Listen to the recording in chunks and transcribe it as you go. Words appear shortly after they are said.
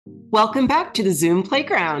Welcome back to the Zoom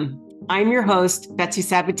Playground. I'm your host, Betsy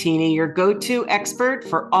Sabatini, your go-to expert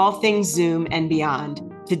for all things Zoom and beyond.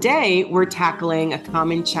 Today, we're tackling a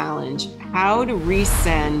common challenge: how to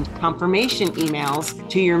resend confirmation emails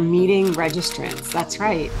to your meeting registrants. That's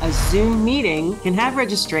right, a Zoom meeting can have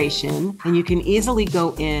registration, and you can easily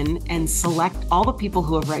go in and select all the people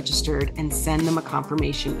who have registered and send them a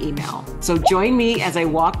confirmation email. So join me as I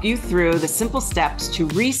walk you through the simple steps to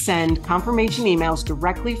resend confirmation emails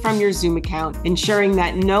directly from your Zoom account, ensuring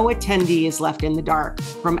that no attendee is left in the dark.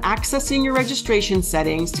 From accessing your registration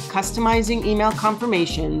settings to customizing email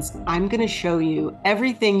confirmations, I'm going to show you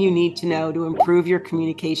everything you need to know to improve your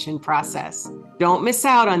communication process. Don't miss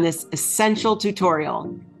out on this essential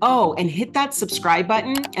tutorial. Oh, and hit that subscribe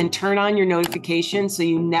button and turn on your notifications so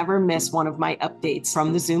you never miss one of my updates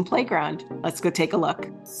from the Zoom Playground. Let's go take a look.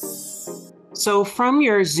 So from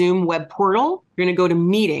your Zoom web portal, you're going to go to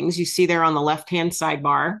Meetings. You see there on the left-hand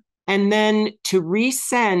sidebar. And then to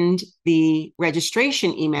resend the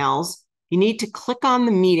registration emails, you need to click on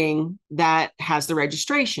the meeting that has the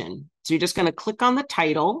registration. So you're just going to click on the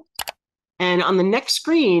title. And on the next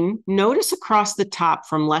screen, notice across the top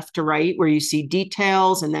from left to right where you see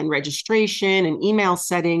details and then registration and email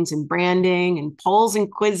settings and branding and polls and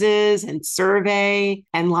quizzes and survey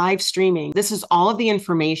and live streaming. This is all of the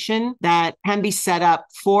information that can be set up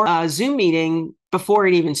for a Zoom meeting before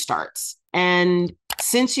it even starts. And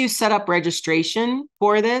since you set up registration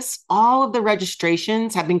for this, all of the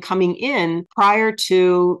registrations have been coming in prior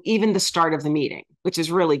to even the start of the meeting, which is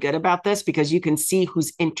really good about this because you can see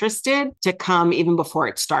who's interested to come even before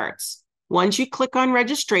it starts. Once you click on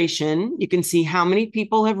registration, you can see how many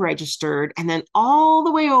people have registered. And then all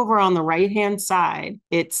the way over on the right-hand side,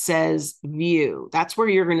 it says View. That's where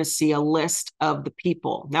you're going to see a list of the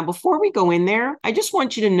people. Now, before we go in there, I just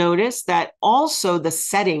want you to notice that also the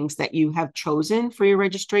settings that you have chosen for your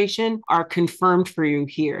registration are confirmed for you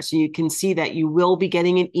here. So you can see that you will be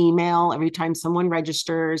getting an email every time someone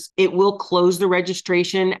registers. It will close the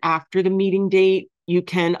registration after the meeting date. You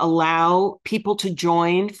can allow people to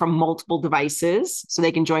join from multiple devices, so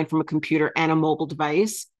they can join from a computer and a mobile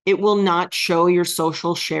device. It will not show your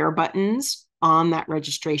social share buttons on that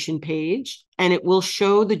registration page, and it will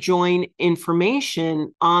show the join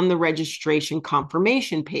information on the registration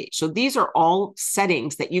confirmation page. So these are all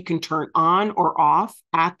settings that you can turn on or off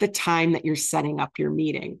at the time that you're setting up your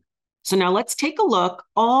meeting. So now let's take a look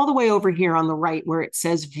all the way over here on the right where it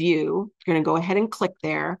says View. You're going to go ahead and click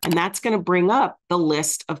there, and that's going to bring up the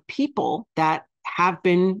list of people that have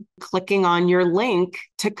been clicking on your link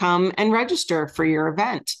to come and register for your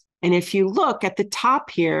event. And if you look at the top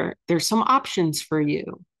here, there's some options for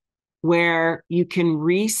you where you can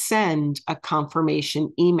resend a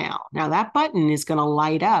confirmation email. Now that button is going to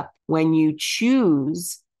light up when you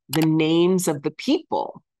choose the names of the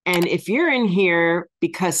people. And if you're in here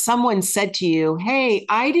because someone said to you, hey,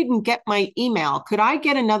 I didn't get my email, could I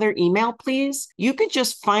get another email, please? You could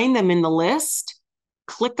just find them in the list,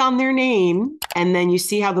 click on their name, and then you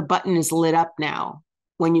see how the button is lit up now.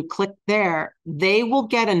 When you click there, they will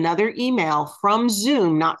get another email from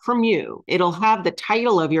Zoom, not from you. It'll have the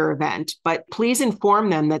title of your event, but please inform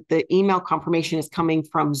them that the email confirmation is coming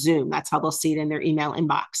from Zoom. That's how they'll see it in their email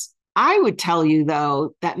inbox. I would tell you,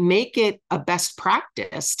 though, that make it a best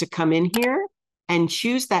practice to come in here and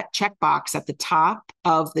choose that checkbox at the top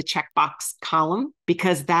of the checkbox column,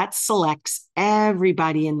 because that selects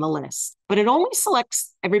everybody in the list. But it only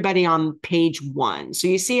selects everybody on page 1. So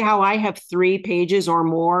you see how I have 3 pages or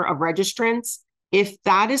more of registrants? If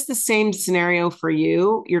that is the same scenario for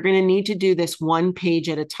you, you're going to need to do this 1 page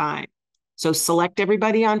at a time. So select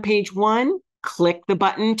everybody on page 1, click the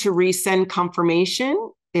button to resend confirmation.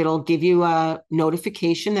 It'll give you a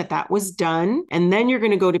notification that that was done. And then you're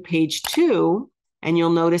going to go to page 2, and you'll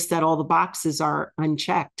notice that all the boxes are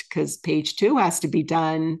unchecked because page 2 has to be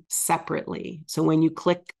done separately. So when you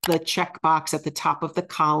click the checkbox at the top of the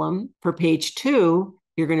column for page 2,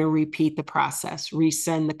 you're going to repeat the process,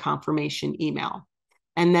 resend the confirmation email.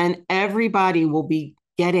 And then everybody will be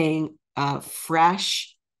getting a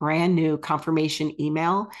fresh, brand new confirmation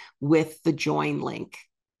email with the join link.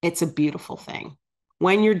 It's a beautiful thing.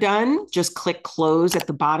 When you're done, just click close at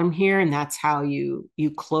the bottom here, and that's how you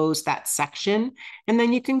close that section. And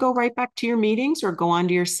then you can go right back to your meetings or go on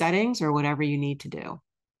to your settings or whatever you need to do.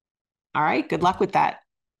 All right, good luck with that.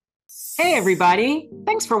 Hey, everybody.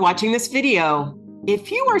 Thanks for watching this video. If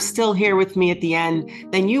you are still here with me at the end,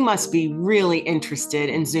 then you must be really interested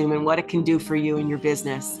in Zoom and what it can do for you and your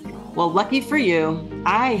business. Well, lucky for you,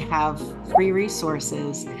 I have free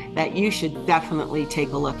resources that you should definitely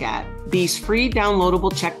take a look at. These free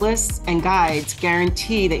downloadable checklists and guides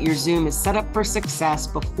guarantee that your Zoom is set up for success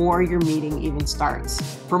before your meeting even starts.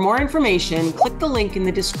 For more information, click the link in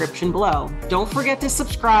the description below. Don't forget to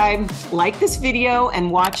subscribe, like this video, and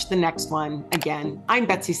watch the next one. Again, I'm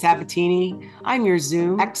Betsy Sabatini. I'm your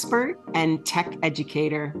Zoom expert and tech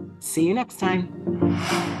educator. See you next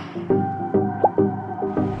time.